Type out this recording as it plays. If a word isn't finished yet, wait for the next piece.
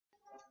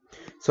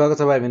स्वागत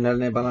छ भाइ बहिनीहरु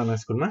नेपाल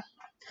N.O.S स्कुलमा।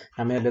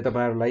 हामीहरुले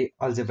तपाईहरुलाई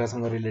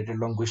अल्जेब्रासँग रिलेटेड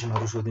लङ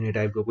क्वेशनहरु सोधिने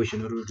टाइपको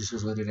क्वेशनहरु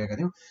डिस्कस गरिरहेका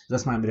थियौं,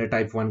 जसमा हामीले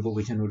टाइप 1 को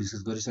क्वेशनहरु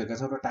डिस्कस गरिसकेका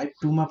छौं र टाइप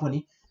 2 मा पनि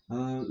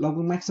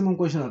लगभग म्याक्सिमम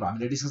क्वेशनहरु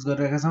हामीले डिस्कस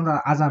गरिरहेका छौं र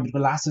आज हामीको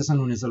लास्ट सेसन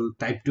हुनेछ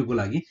टाइप 2 को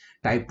लागि।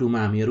 टाइप 2 मा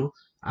हामीहरु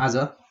आज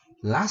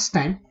लास्ट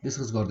टाइम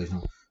डिस्कस गर्दै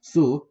छौं।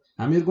 सो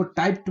हामीहरुको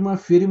टाइप 2 मा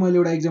फेरि मैले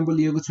एउटा एक्जाम्पल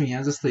लिएको छु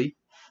यहाँ, जस्तै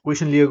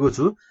क्वेशन लिएको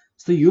छु।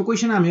 जस्तै यो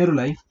क्वेशन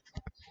हामीहरुलाई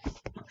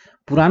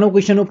पुरानो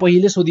क्वेशन हो,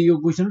 पहिले सोधिएको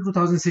क्वेशन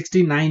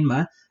 2069 मा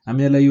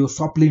हामीहरुलाई यो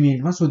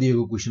सप्लिमेन्टमा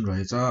सोधिएको क्वेशन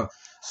रहेछ।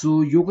 सो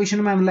यो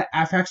क्वेशनमा हामीलाई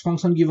fx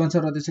फंक्सन गिभन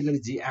छ र त्यसैगरी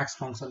gx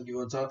फंक्सन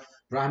गिभन छ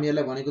र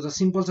हामीहरुलाई भनेको छ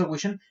सिम्पल छ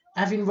क्वेशन,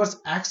 f इन्भर्स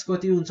x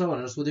कति हुन्छ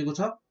भनेर सोधेको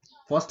छ।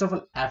 First of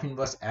all f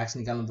inverse x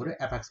निकाल्नु पर्यो,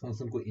 fx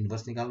फंक्सनको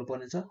इन्भर्स निकाल्नु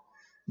पर्ने छ।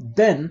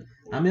 देन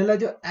हामीहरुलाई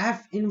त्यो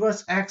f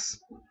इन्भर्स x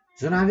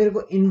जुन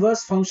हामीहरुको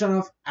इन्भर्स फंक्सन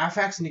अफ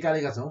fx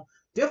निकालेका छौं,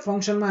 त्यो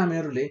फंक्सनमा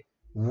हामीहरुले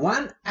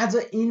 1 एज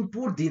अ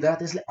इनपुट दिँदा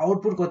त्यसले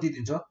आउटपुट कति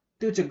दिन्छ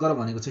त्यो चेक गर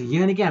भनेको छ।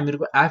 यानी कि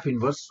हामीहरुको f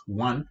इन्भर्स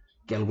 1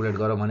 क्याल्कुलेट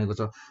गर भनेको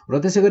छ र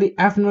त्यसैगरी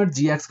f नट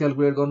gx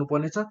क्याल्कुलेट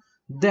गर्नुपर्ने छ।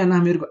 देन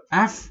हामीहरुको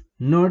f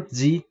नट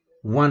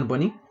g1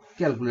 पनि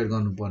क्याल्कुलेट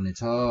गर्नुपर्ने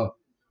छ।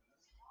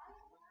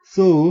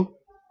 So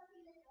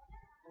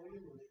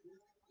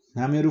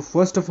हामीहरु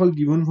first of all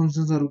given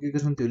फंक्शन्सहरु के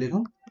छन् त्यो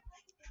लेखौं।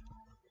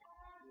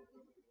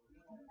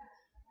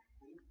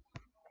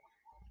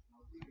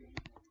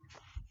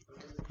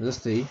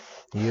 जस्तै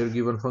here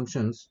given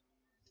functions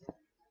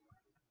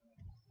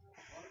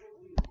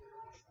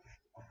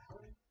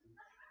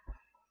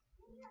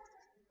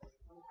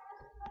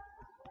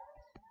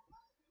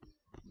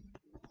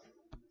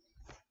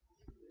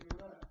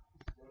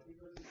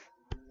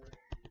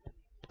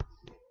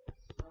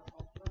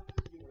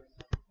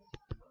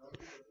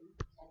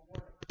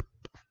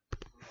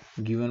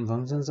given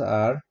functions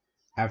are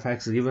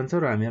fx given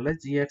छ र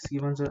हामीहरुलाई gx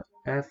given छ,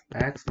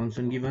 fx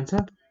फंक्सन given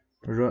छ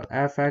र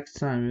fx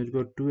छ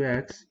हामीहरुको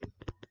 2x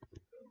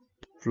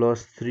plus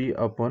 3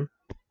 upon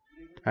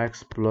x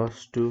plus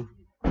 2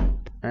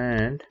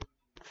 and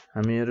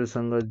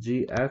हामीहरुसँग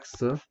gx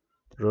छ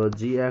र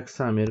gx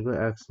छ हामीहरुको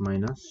x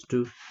minus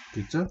 2।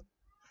 ठीक छ।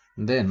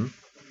 Then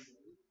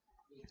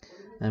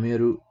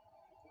हामीहरु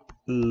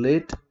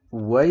let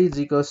y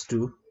is equals to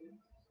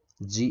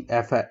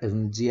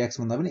gx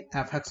भन्दा पनि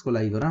fx को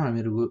लागि गरौँ।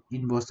 हामीहरुको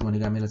इन्भर्स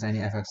भनेको हामीलाई चाहिने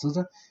fx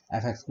हो,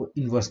 fx को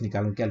इन्भर्स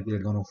निकालौं,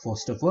 क्याल्कुलेट गरौँ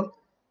first of all.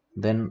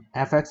 Then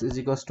fx is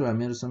equals to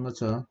हामीहरुसँग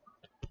छ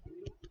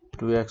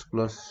 2x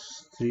plus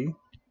 3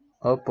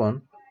 upon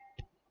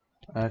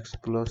x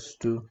plus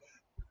 2।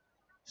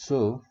 So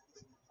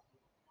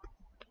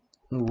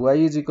y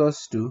is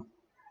equals to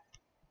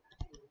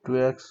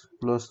 2x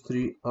plus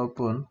 3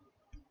 upon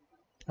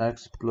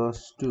x plus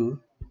 2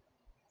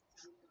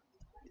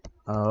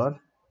 or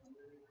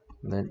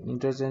then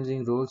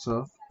interchanging roles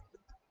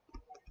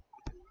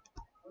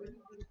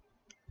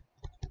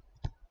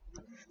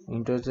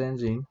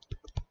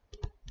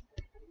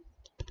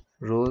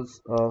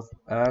of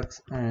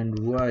x and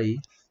y,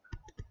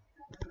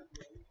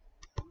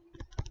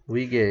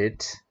 we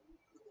get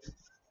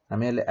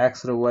हामीहरुले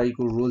x र y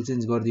को role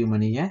change गर्दियौ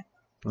भने यहाँ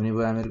हुने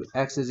भयो हामीहरुको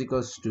x is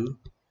equals to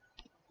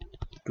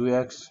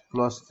 2x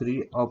plus 3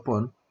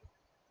 upon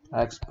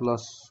x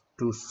plus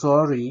 2।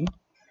 Sorry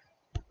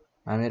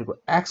हामीहरुको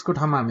x को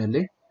ठाउँमा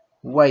हामीहरुले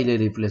y ले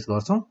replace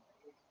गर्छौं।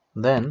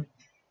 Then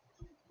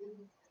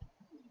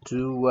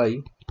 2y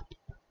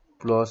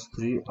plus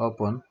 3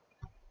 upon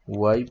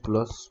y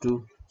plus 2।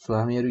 So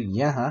हामीहरु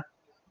यहाँ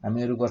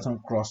हामीहरु गर्छौं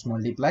क्रस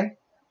मल्टिप्लाई।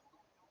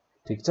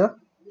 ठीक छ।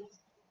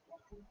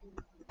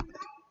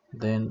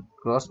 देन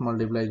क्रस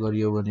मल्टिप्लाई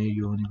गरियो भने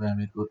यो हुने भयो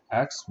हामीहरुको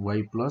x y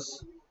plus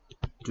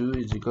 2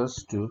 is equals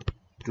to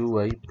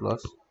 2y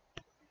plus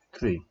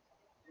 3।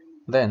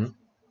 Then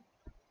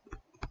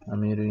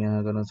हामीहरु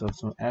यहाँ गर्न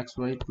सक्छौं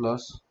xy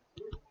plus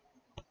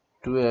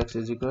 2x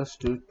is equals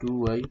to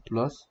 2y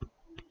plus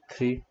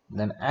 3।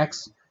 Then x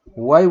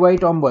y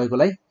term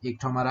भएकोलाई एक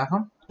ठाउँमा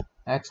राखौं,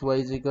 xy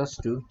is equals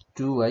to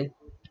 2y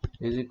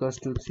is equals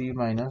to 3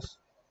 minus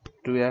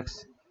 2x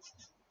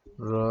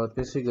र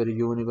त्यसैगरी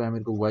यो हुने भयो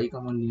हामीहरुको y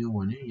कमन लियौ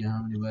भने यहाँ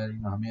हुने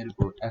भयो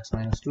हामीहरुको x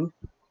minus 2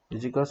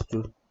 is equals to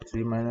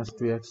 3 minus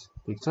 2x।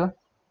 ठीक छ।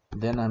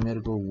 Then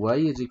हामीहरुको y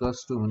is equals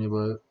to हुने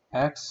भयो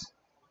x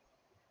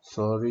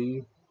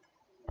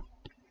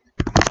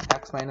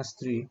minus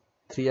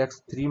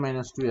 3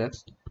 minus 2x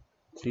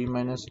 3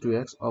 minus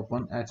 2x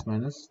upon x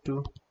minus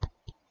 2।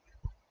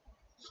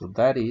 So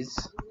that is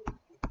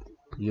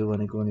यो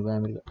भनेको हुने भयो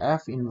हामीहरुको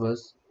f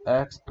inverse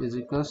x is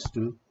equals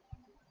to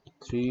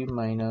 3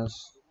 minus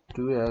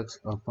 2x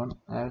upon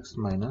x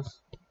minus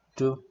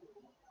 2।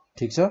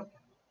 ठीक छ।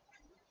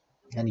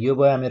 अनि यो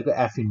भयो हामीहरुको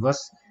f इन्भर्स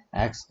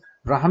x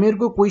र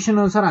हामीहरुको क्वेशन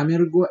अनुसार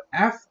हामीहरुको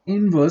f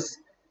इन्भर्स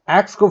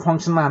x को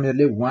फंक्सनमा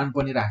हामीहरुले 1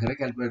 पनि राखेर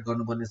क्याल्कुलेट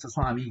गर्नुपर्ने छ।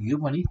 सो हामी यो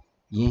पनि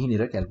यही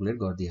निर calculate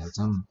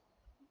गर्दिहाल्छौं।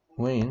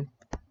 when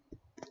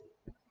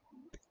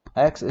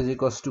x is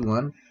equals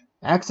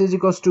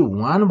to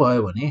 1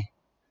 भयो भने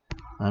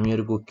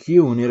हामीहरुको के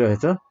हुने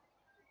रहेछ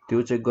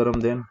त्यो चेक गरौँ।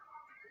 Then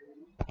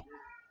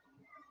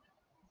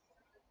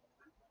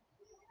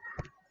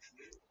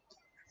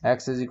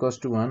x is equals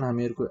to 1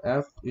 हामीहरुको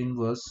f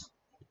inverse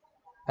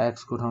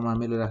x को ठाउँमा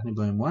हामीले राख्ने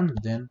भयौं 1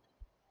 then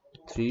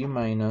 3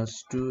 minus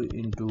 2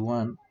 into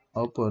 1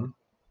 upon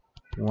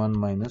 1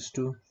 minus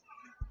 2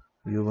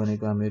 यो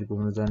भनेको हामीहरुको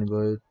हुन जाने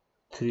भयो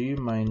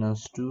 3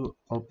 minus 2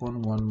 upon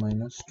 1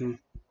 minus 2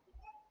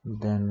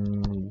 then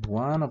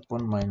 1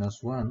 upon minus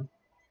 1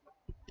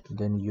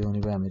 then यो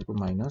हुने भयो हामीहरुको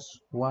minus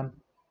 1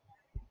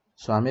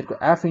 so हामीहरुको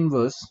f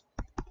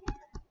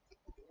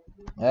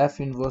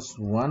inverse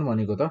 1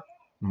 भनेको त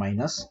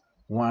minus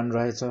 1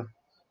 रहेछ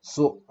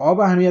so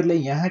अब हामीहरुले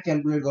यहाँ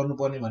क्याल्कुलेट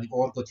गर्नुपर्ने भनेको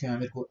अर्को थियो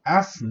हामीहरुको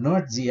f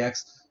naught gx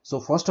so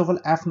first of all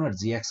f naught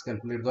gx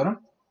calculate गरौँ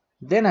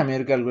then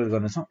हामीहरु क्याल्कुलेट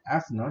गर्ने छौं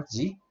f naught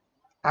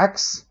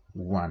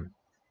gx1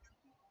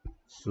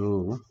 so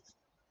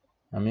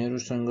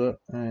हामीहरुसँग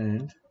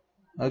and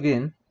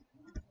again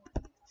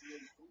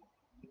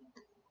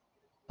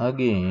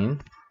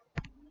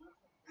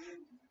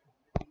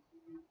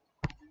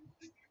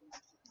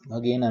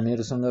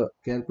हामीहरुसँग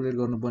calculate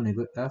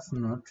गर्नुपर्नेको f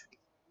naught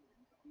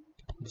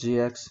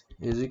gx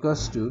is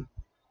equals to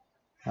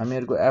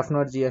हामीहरुको f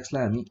naught gx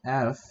लाई हामी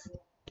f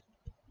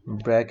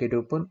ब्रैकेट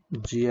ओपन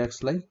gx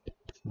लाई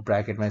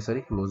bracket मा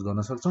यसरी close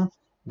गर्न सक्छौं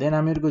देन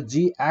हामीहरुको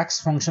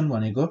gx फंक्शन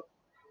भनेको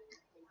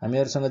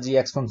हामीहरुसँग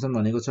gx फंक्शन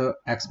भनेको छ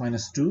x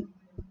 - 2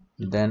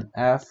 देन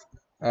f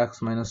x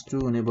 -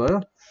 2 हुने भयो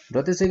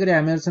र त्यसैगरी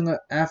हामीहरुसँग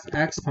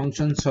fx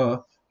फंक्शन छ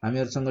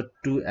हामीहरुसँग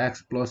 2x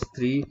 +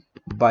 3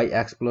 by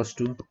x +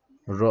 2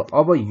 र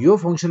अब यो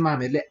फंक्शनमा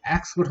हामीहरुले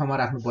x को ठाउँमा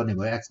राख्नु पर्ने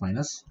भयो x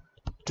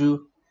 - 2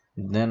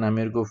 देन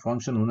हामीहरुको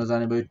फंक्शन हुन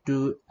जाने भयो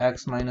 2x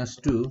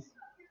 - 2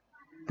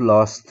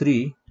 plus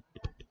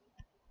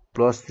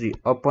 3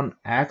 upon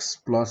x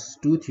plus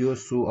 2 थियो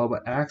सो अब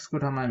x को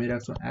ठाउँमा हामी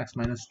राख्छौं x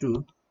 - 2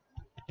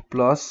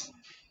 plus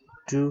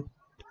 2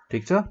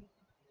 ठीक छ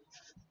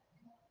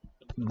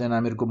देन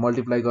हामीहरुको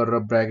मल्टिप्लाई गरेर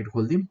bracket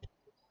खोल्दियौं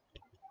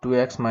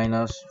 2x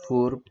 -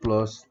 4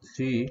 plus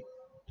 3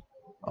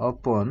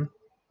 upon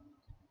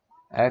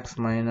x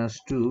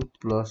 - 2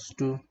 plus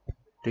 2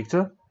 ठीक छ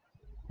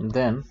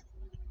then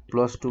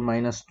plus 2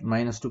 minus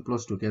 2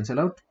 plus 2 cancel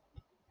out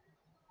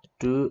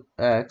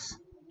 2x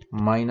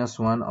minus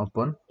 1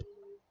 upon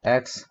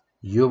x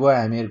यो भयो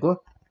हामीहरुको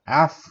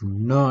f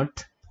naught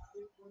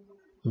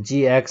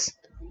gx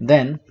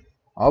then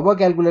अब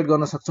क्याल्कुलेट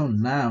गर्न सक्छौं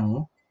now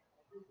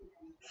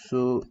so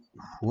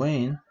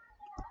when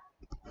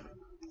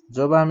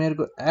job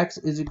हामीहरुको x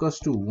is equals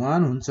to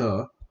 1 हुन्छ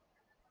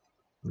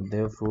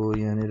therefore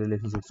यहाँनिर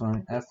लेख्न सक्छौं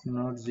हामी f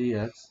naught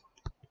gx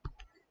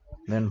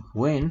then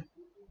when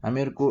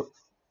हामीहरुको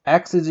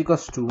x is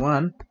equals to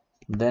 1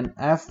 then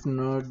f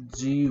naught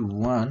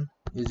g1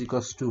 is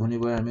equals to हुने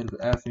भयो हामीहरुको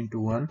f into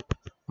 1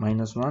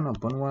 minus 1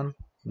 upon 1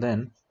 then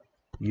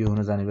यो हुन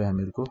जाने भयो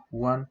हामीहरुको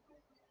 1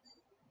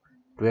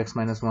 2x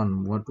minus 1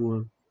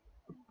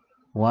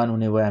 1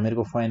 हुने भयो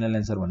हामीहरुको फाइनल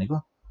आन्सर भनेको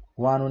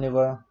 1 हुने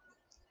भयो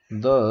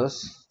thus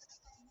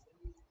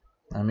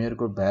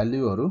हामीहरुको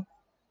भ्यालुहरु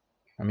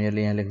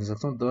हामीहरुले यहाँ लेख्न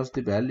सक्छौं thus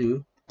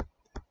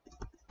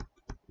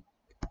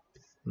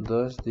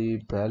the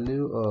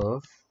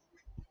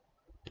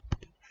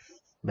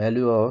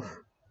value of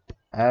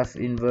f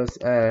inverse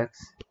x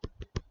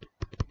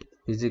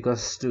is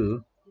equals to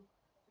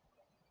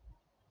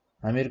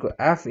हामीहरुको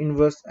f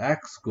inverse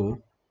x को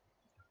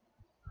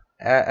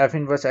f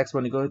inverse x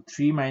भनेको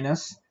 3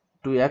 minus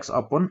 2x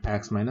upon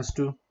x minus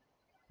 2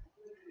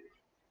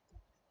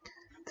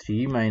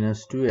 3 minus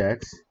 2x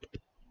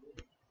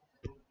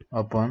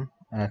upon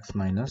x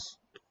minus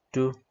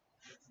 2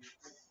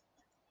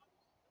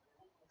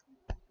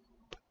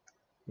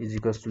 is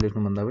equals to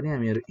लेख्नु भन्दा पनि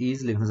हामीहरु is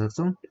लेख्न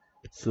सक्छौं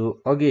सो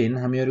अगेन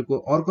हामीहरुको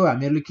अर्को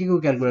हामीहरुले के को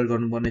क्याल्कुलेट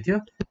गर्नुपर्ने थियो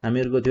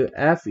हामीहरुको थियो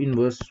f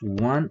inverse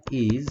 1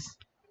 is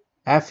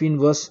f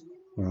inverse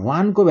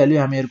 1 को भ्यालु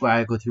हामीहरुको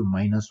आएको थियो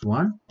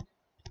 -1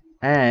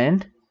 and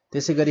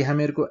त्यसैगरी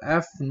हामीहरुको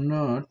f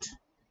naught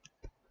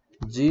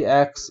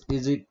gx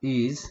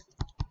is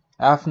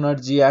f naught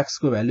gx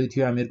को भ्यालु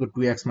थियो हामीहरुको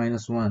 2x -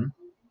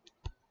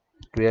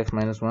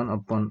 1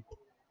 upon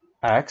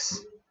x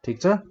ठीक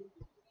छ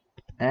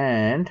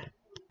and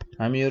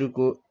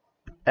हामीहरुको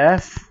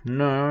f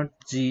naught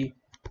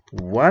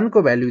g1 को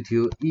भ्यालु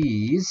थियो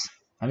is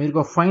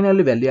हामीहरुको फाइनल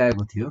भ्यालु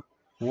आएको थियो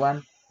 1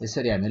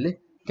 यसरी हामीले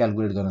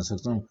क्याल्कुलेट गर्न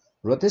सक्छौं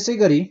र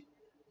त्यसैगरी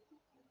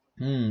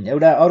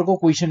एउटा अर्को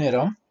क्वेशन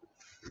हेरौं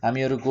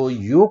हामीहरुको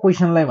यो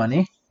क्वेशनलाई भने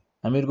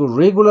हामीहरुको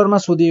रेगुलरमा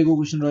सोधिएको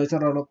क्वेशन रहेछ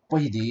र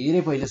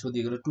धेरै पहिले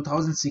सोधिएको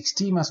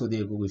 2060 मा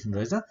सोधिएको क्वेशन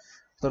रहेछ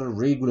तर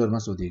रेगुलरमा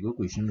सोधिएको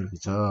क्वेशन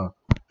रहेछ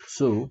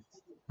सो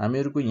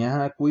हामीहरुको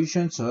यहाँ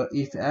क्वेशन छ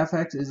if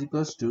fx is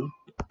equals to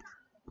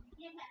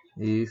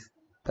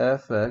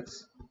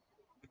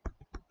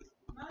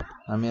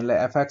हामीहरुलाई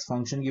fx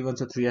function given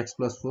छ 3x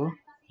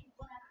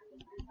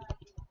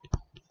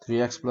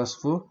plus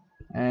 4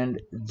 and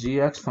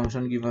gx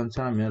function given छ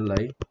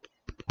हामीहरुलाई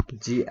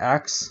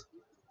gx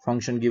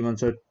function given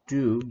so 2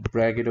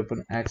 bracket open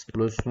x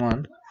plus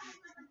 1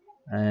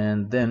 and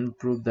then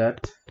prove that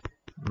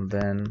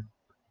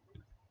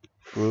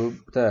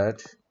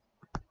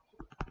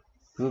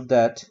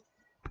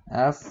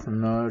f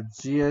naught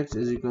gx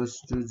is equals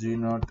to g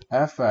naught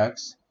fx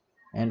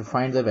and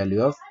find the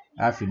value of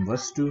f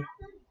inverse 2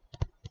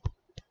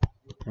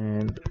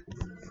 and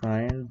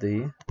find the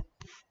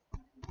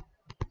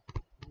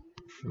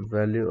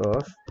value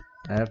of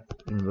f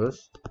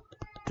inverse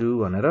 2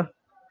 भनेर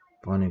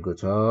भनेको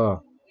छ।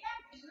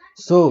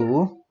 So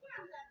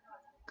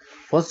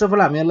first of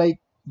all हामीहरुलाई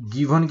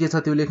given के छ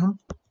त्यो लेखौं।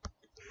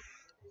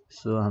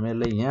 So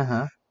हामीहरुलाई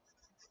यहाँ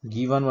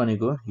given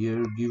भनेको here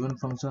given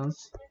functions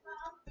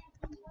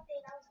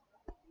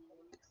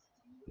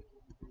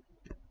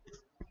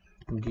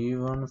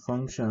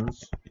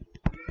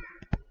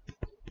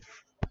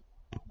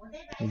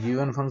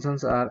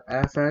are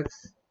fx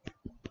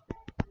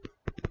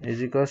is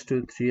equals to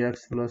 3x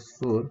plus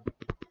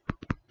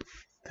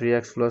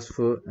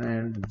 4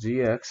 and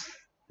gx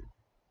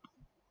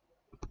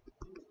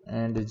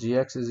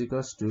is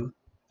equals to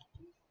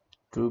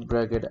 2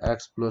 bracket x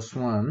plus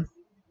 1.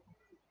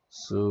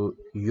 So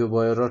यो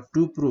भयो र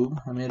टु प्रुभ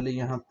हामीहरुले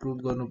यहाँ प्रुभ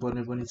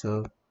गर्नुपर्ने पनि छ।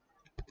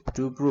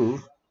 टु प्रुभ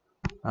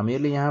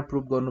हामीहरुले यहाँ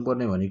प्रुभ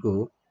गर्नुपर्ने भनेको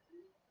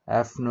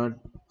f naught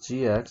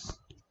gx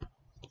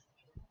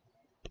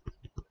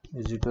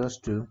is equals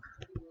to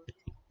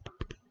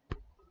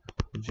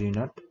g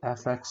naught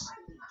fx.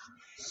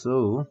 So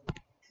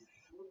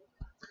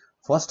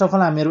first of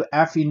all हामीहरु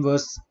f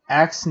inverse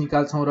x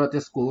निकाल्छौं र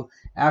त्यसको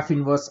f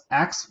inverse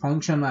x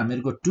फंक्सनमा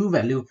हामीहरुको to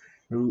value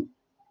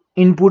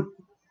input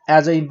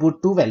as a input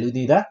to value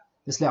दिँदा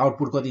त्यसले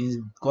आउटपुट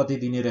कति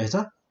दिने रहेछ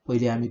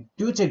पहिले हामी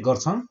त्यो चेक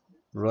गर्छौं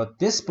र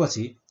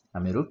त्यसपछि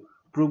हामीहरु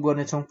प्रुभ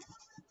गर्ने छौं।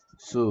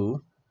 So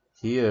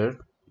here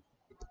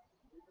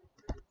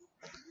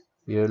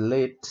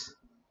let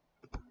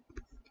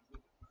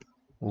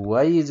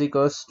y is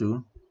equals to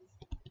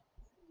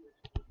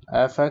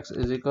fx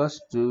is equals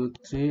to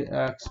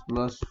 3x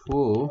plus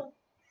 4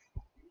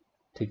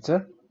 ठीक छ।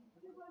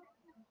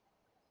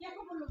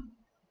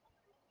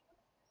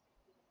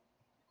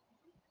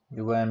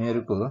 यो भयो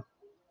हामीहरुको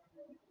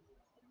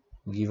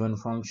गिभन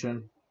फंक्शन।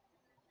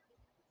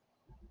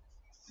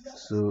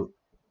 सो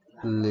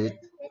लेट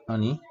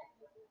अनि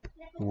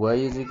y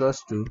is equals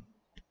to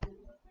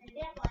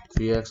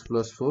 3x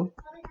plus 4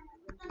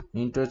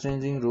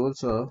 interchanging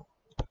roles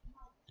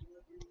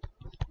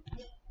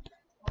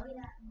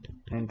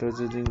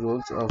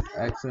of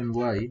x and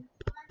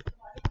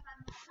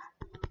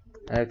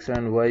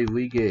y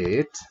we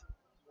get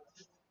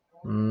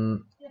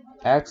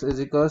x is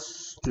equals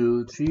to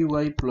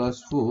 3y plus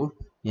 4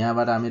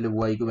 यहाँबाट हामीले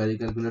y को value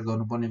calculate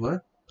गर्नुपर्ने भयो।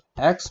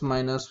 x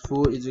minus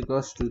 4 is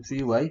equals to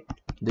 3y,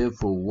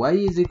 therefore y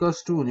is equals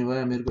to हुने भयो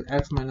हामीहरुको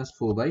x minus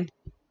 4 by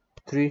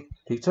 3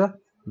 ठीक छ।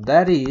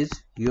 that is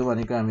यो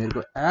भनेको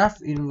हामीहरुको f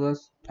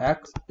inverse x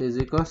is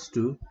equals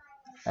to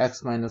x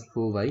minus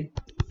 4 by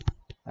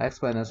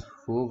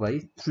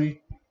 3।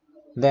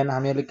 then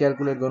हामीहरुले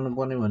calculate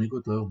गर्नुपर्ने भनेको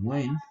त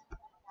when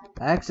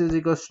x is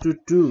equals to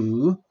 2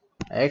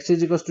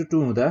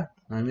 हुँदा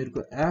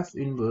हामीहरुको f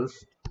inverse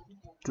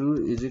 2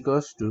 is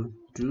equals to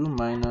 2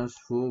 minus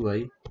 4 by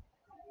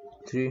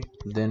 3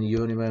 then यो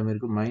हुने भयो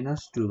हामीहरुको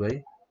minus 2 by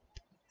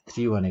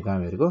 3 भनेको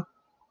हामीहरुको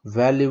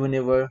भ्यालु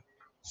हुने भयो।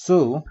 सो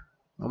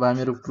अब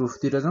हामीहरु प्रुफ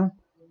तिर जाउँ।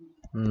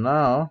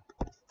 Now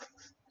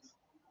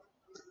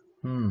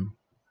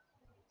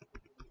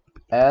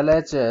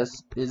LHS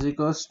is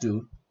equals to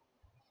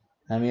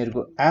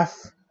हामीहरुको f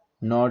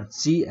naught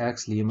gx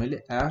लिए मैले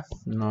f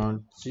naught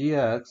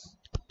gx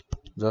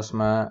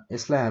जसमा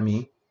यसलाई हामी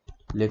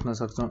लेख्न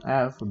सक्छौं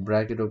f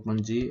bracket open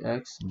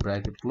gx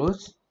bracket close.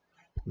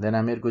 Then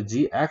हामीहरुको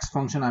gx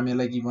function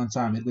हामीलाई गिभन छ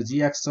हामीहरुको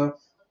gx छ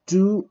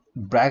 2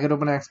 bracket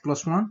open x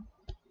plus 1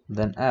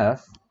 then f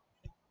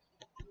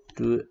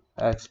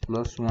 2x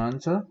plus 1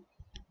 छ।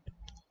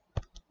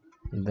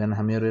 देन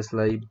हामीहरु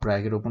यसलाई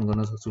ब्रैकेट ओपन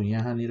गर्न सक्छौं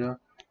यहाँ निर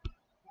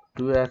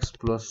 2x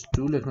plus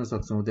 2 लेख्न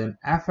सक्छौं। देन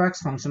fx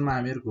फंक्शनमा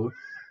हामीहरुको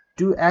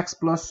 2x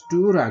plus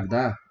 2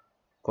 राख्दा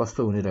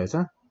कस्तो हुने रहेछ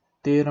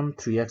तेरम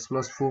 3x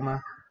plus 4 मा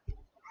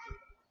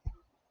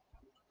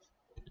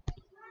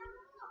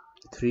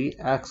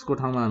 3x को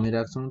ठाउँमा हामी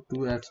राख्छौं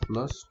 2x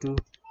plus 2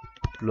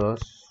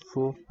 plus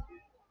 4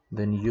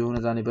 देन यो हुन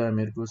जाने भयो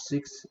हामीहरुको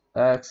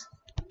 6x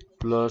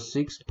plus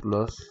 6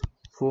 plus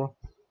 4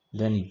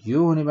 देन यो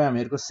हुने भयो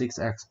हामीहरुको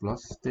 6x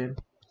plus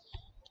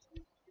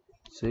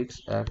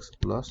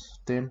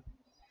 10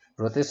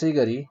 र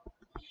त्यसैगरी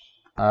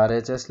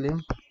RHS लिम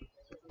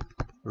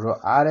र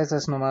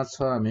RHS नमा छ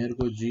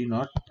हामीहरुको g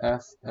naught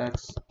fx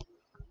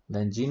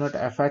then g naught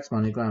fx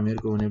भनेको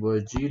हामीहरुको हुने भयो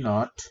g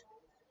naught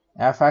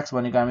fx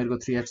भनेको हामीहरुको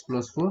 3x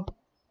plus 4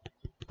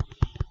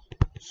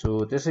 सो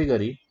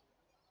त्यसैगरी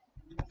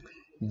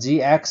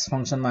gx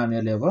फंक्शनमा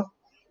हामीहरुले अब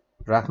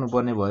राख्नु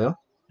पर्ने भयो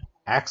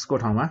x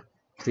को ठाउँमा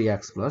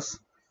 3x plus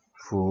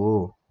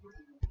 4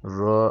 र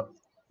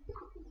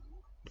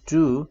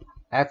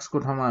 2x को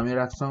ठाउँमा हामी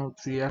राख्छौं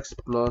 3x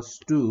plus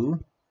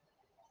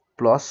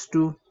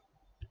 2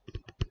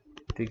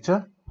 ठीक छ।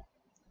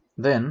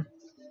 देन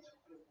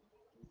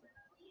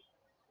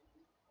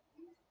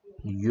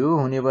यो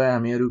हुने भयो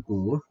हामीहरुको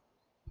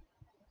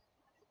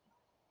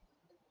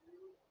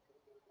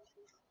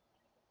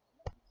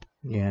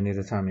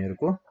यहाँनिर छ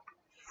हामीहरुको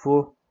 4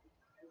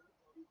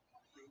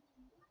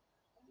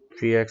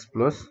 3x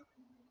plus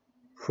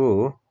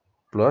 4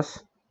 plus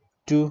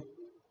 2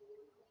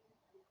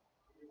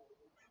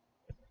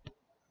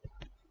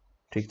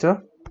 ठीक छ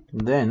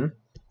then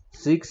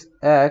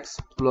 6x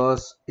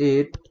plus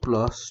 8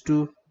 plus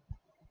 2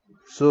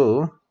 so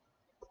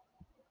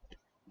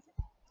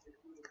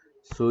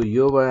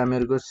यो भयो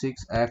हामीहरुको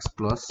 6x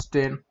plus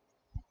 10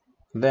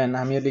 then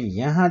हामीहरुले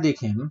यहाँ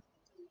देख्यौं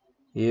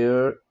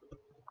here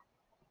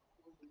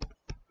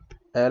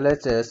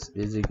LHS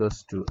is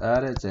equals to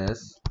RHS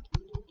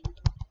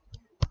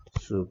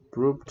so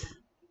proved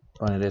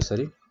भनेर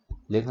यसरी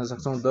लेख्न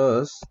सक्छौं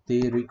thus the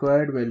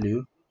required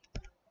value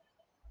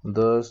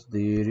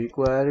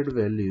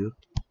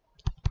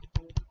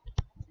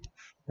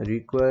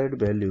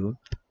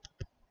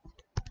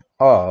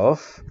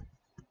of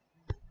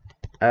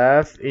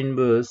f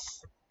inverse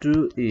 2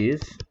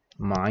 is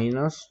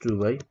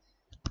 -2/3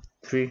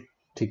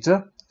 ठीक छ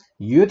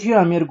यो थियो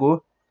हामीहरुको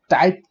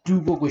टाइप 2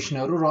 को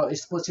क्वेशनहरु र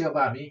यसपछि अब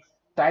हामी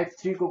टाइप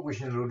 3 को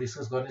क्वेशनहरु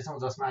डिस्कस गर्ने छौं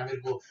जसमा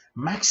हामीहरुको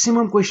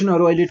म्याक्सिमम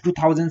क्वेशनहरु अहिले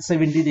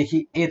 2070 देखि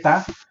एता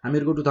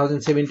हामीहरुको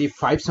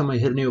 2075 सम्म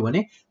हेर्ने हो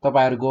भने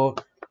तपाईहरुको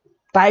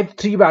टाइप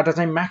 3 बाट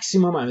चाहिँ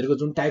म्याक्सिमम हामीहरुको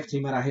जुन टाइप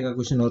 3 मा राखेका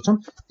क्वेशनहरु छन्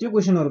त्यो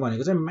क्वेशनहरु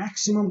भनेको चाहिँ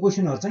म्याक्सिमम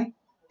क्वेशनहरु चाहिँ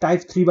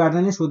टाइप 3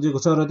 बाट नै सोधेको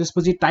छ र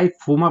त्यसपछि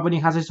टाइप 4 मा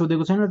पनि खासै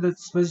सोधेको छैन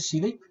त्यसपछि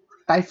सिधै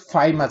टाइप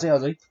 5 मा चाहिँ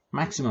अझै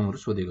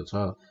म्याक्सिममहरु सोधेको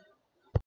छ